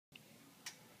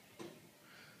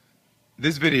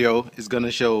This video is going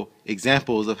to show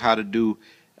examples of how to do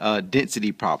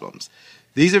density problems.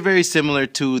 These are very similar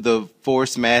to the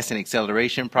force, mass, and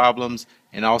acceleration problems,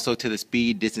 and also to the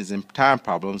speed, distance, and time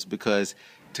problems, because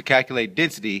to calculate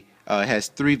density it has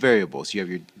three variables. You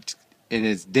have and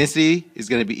its density is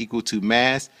going to be equal to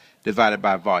mass divided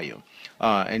by volume.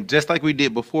 And just like we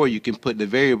did before, you can put the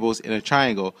variables in a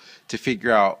triangle to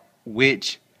figure out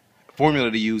which formula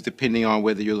to use depending on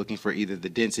whether you're looking for either the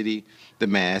density, the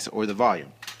mass, or the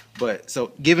volume. But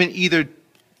so given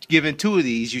two of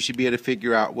these, you should be able to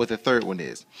figure out what the third one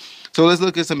is. So let's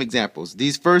look at some examples.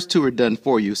 These first two are done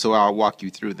for you, so I'll walk you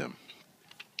through them.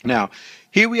 Now,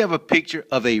 here we have a picture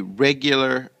of a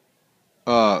regular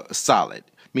solid,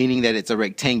 meaning that it's a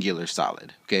rectangular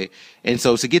solid, okay? And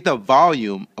so to get the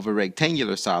volume of a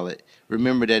rectangular solid,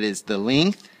 remember that it's the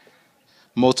length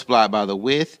multiplied by the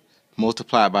width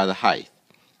multiplied by the height.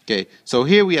 Okay, so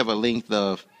here we have a length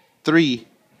of 3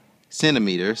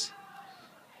 centimeters,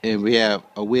 and we have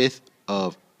a width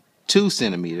of 2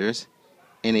 centimeters,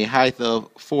 and a height of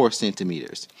 4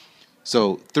 centimeters.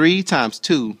 So 3 times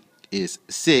 2 is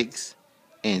 6,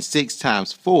 and 6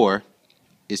 times 4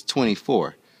 is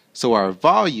 24. So our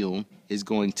volume is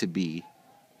going to be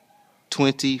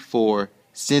 24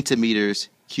 centimeters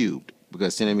cubed,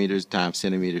 because centimeters times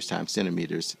centimeters times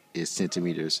centimeters is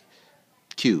centimeters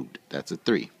cubed. That's a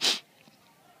 3.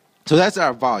 So that's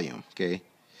our volume, okay?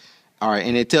 All right,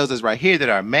 and it tells us right here that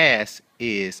our mass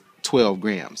is 12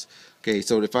 grams. Okay,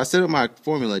 so if I set up my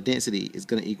formula, density is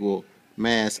going to equal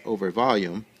mass over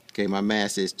volume. Okay, my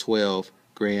mass is 12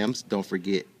 grams. Don't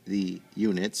forget the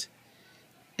units.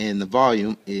 And the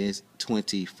volume is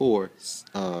 24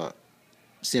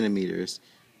 centimeters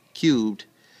cubed.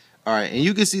 All right, and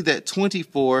you can see that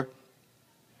 24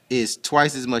 is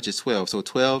twice as much as 12. So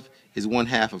 12 is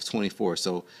 1/2 of 24.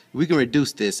 So we can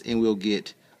reduce this and we'll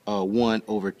get 1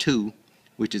 over 2,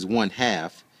 which is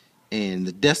 1/2. And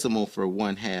the decimal for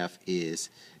 1/2 is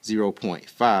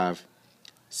 0.5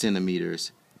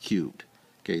 centimeters cubed.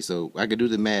 Okay, so I could do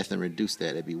the math and reduce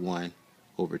that. That'd be 1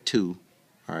 over 2.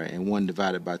 All right, and 1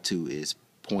 divided by 2 is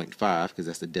 0.5, because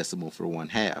that's the decimal for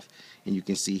 1/2. And you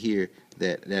can see here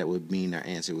that that would mean our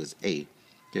answer was A.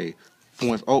 Okay,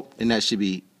 and that should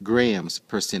be grams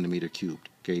per centimeter cubed.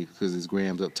 Okay, because it's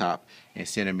grams up top and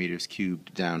centimeters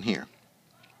cubed down here.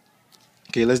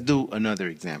 Okay, let's do another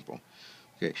example.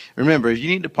 Okay, remember, if you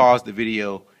need to pause the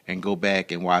video and go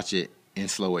back and watch it and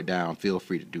slow it down, feel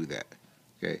free to do that.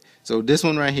 Okay, so this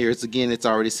one right here, it's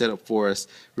already set up for us.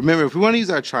 Remember, if we want to use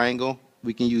our triangle,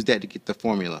 we can use that to get the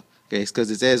formula. Okay,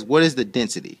 because it says, what is the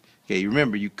density? Okay,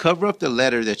 remember, you cover up the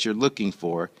letter that you're looking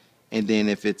for, and then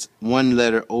if it's one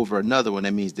letter over another one,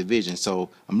 that means division. So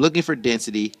I'm looking for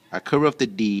density. I cover up the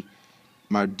D.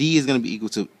 My D is going to be equal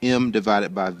to M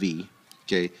divided by V.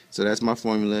 Okay, so that's my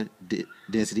formula.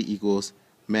 Density equals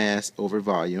mass over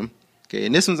volume. Okay,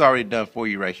 and this one's already done for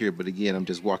you right here, but again, I'm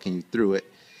just walking you through it.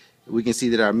 We can see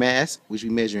that our mass, which we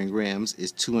measure in grams,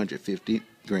 is 250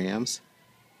 grams.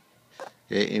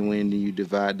 Okay, and when you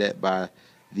divide that by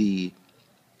the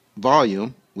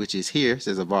volume, which is here,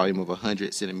 says a volume of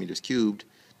 100 centimeters cubed,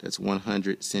 that's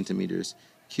 100 centimeters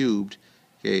cubed.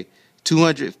 Okay,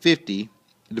 250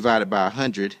 divided by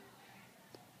 100.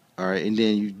 All right, and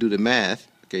then you do the math.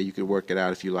 Okay, you could work it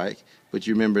out if you like, but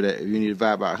you remember that if you need to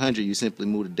divide by 100, you simply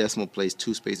move the decimal place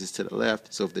 2 spaces to the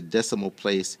left. So if the decimal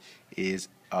place is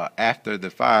after the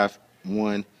 5,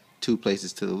 2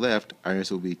 places to the left, our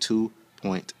answer will be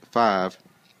 2.5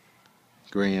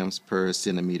 grams per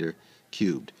centimeter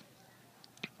cubed.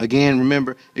 Again,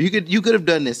 remember, you could have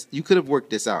done this. You could have worked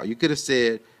this out. You could have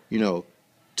said,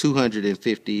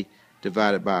 250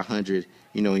 divided by 100,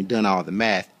 and done all the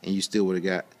math, and you still would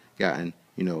have gotten,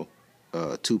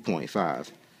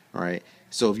 2.5. All right.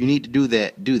 So if you need to do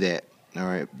that, do that. All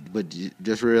right. But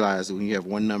just realize that when you have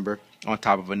one number on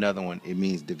top of another one, it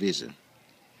means division.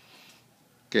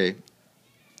 Okay.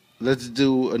 Let's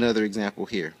do another example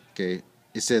here. Okay.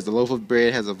 It says the loaf of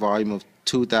bread has a volume of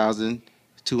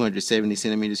 2,270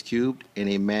 centimeters cubed and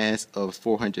a mass of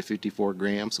 454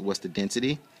 grams. What's the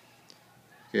density?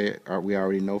 Okay, we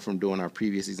already know from doing our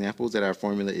previous examples that our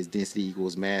formula is density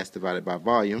equals mass divided by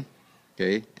volume.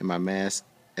 Okay, and my mass,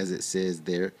 as it says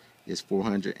there, is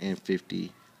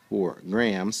 454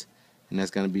 grams, and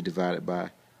that's going to be divided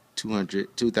by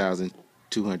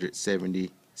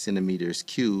 2,270 centimeters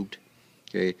cubed.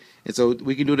 Okay, and so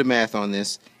we can do the math on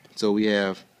this. So we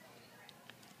have,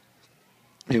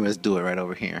 let's do it right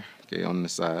over here. Okay, on the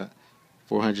side,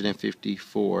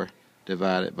 454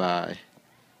 divided by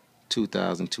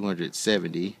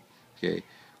 2,270. Okay,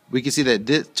 we can see that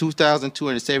this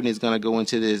 2,270 is going to go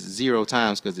into this 0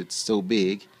 times because it's so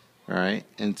big. All right,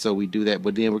 and so we do that,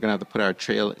 but then we're gonna have to put our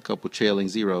a couple trailing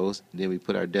zeros. Then we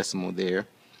put our decimal there.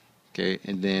 Okay,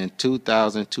 and then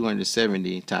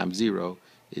 2,270 times 0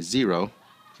 is 0.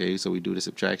 Okay, so we do the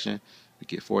subtraction. We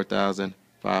get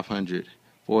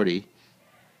 4,540,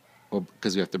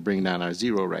 because we have to bring down our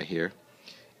 0 right here.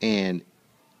 And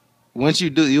once you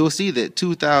do, you'll see that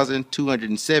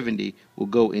 2,270 will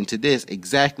go into this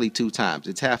exactly 2 times.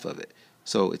 It's half of it.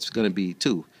 So it's going to be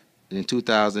 2. And then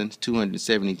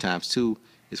 2,270 times 2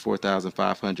 is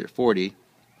 4,540.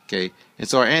 Okay, and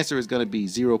so our answer is going to be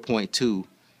 0.2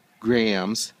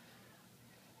 grams,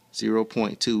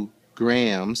 0.2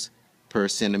 grams per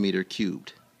centimeter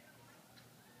cubed.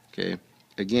 Okay,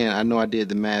 again, I know I did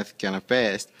the math kind of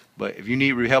fast, but if you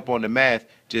need help on the math,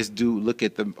 just look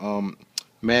at the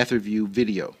math review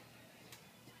video.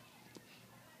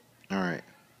 All right,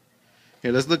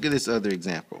 here, let's look at this other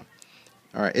example.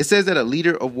 All right, it says that a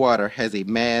liter of water has a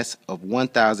mass of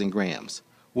 1,000 grams.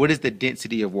 What is the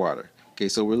density of water? Okay,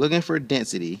 so we're looking for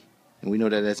density, and we know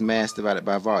that that's mass divided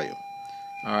by volume.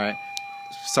 All right,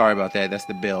 sorry about that. That's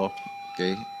the bell.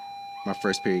 Okay, my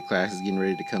first period class is getting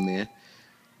ready to come in.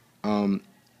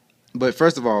 But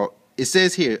first of all, it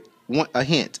says here, a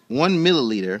hint, 1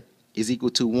 milliliter is equal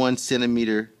to 1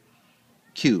 centimeter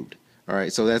cubed. All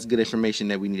right, so that's good information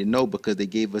that we need to know, because they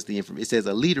gave us the information. It says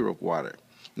a liter of water.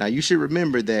 Now you should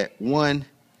remember that 1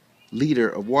 liter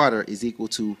of water is equal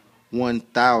to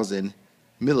 1,000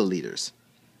 milliliters.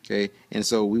 Okay, and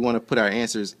so we want to put our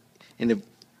answers in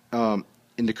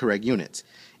the correct units.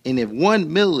 And if 1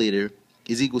 milliliter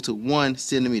is equal to 1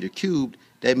 centimeter cubed,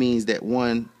 that means that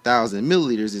 1,000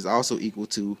 milliliters is also equal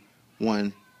to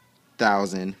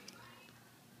 1,000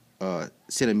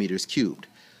 centimeters cubed.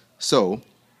 So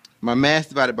my mass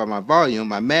divided by my volume,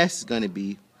 my mass is going to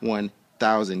be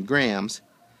 1,000 grams.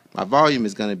 My volume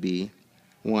is going to be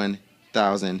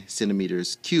 1,000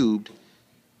 centimeters cubed.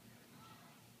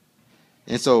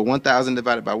 And so 1,000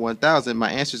 divided by 1,000,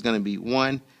 my answer is going to be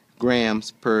 1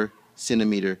 grams per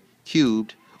centimeter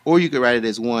cubed. Or you could write it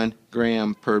as 1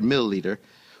 gram per milliliter,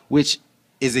 which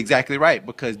is exactly right,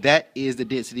 because that is the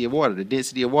density of water. The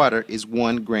density of water is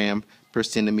 1 gram per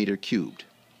centimeter cubed.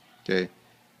 Okay.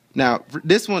 Now,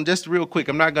 this one, just real quick,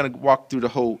 I'm not going to walk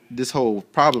through this whole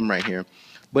problem right here,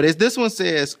 but as this one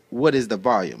says, what is the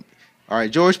volume? All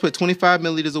right, George put 25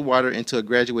 milliliters of water into a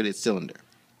graduated cylinder.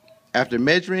 After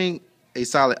measuring a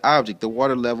solid object, the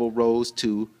water level rose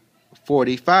to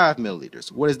 45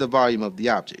 milliliters. What is the volume of the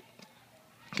object?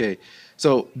 Okay,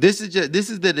 so this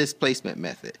is the displacement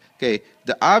method. Okay,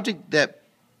 the object that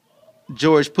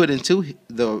George put into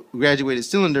the graduated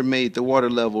cylinder made the water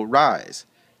level rise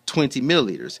 20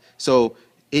 milliliters. So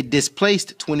it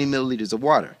displaced 20 milliliters of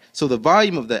water. So the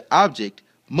volume of the object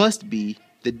must be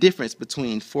the difference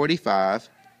between 45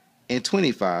 and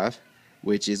 25,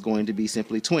 which is going to be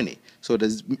simply 20. So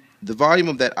the volume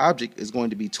of that object is going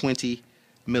to be 20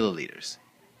 milliliters.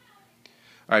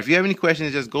 All right, if you have any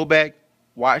questions, just go back,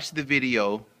 watch the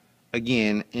video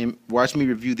again, and watch me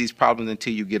review these problems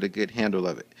until you get a good handle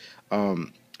of it.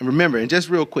 Remember, and just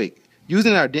real quick,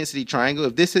 using our density triangle,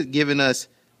 if this had given us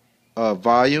a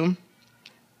volume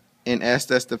and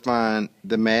asked us to find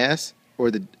the mass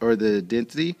or the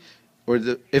density,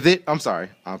 I'm sorry,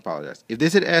 I apologize. If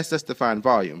this had asked us to find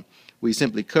volume, we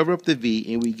simply cover up the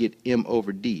V and we get M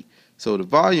over D. So the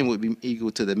volume would be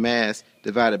equal to the mass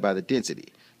divided by the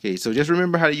density. Okay, so just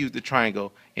remember how to use the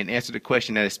triangle and answer the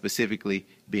question that is specifically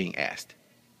being asked.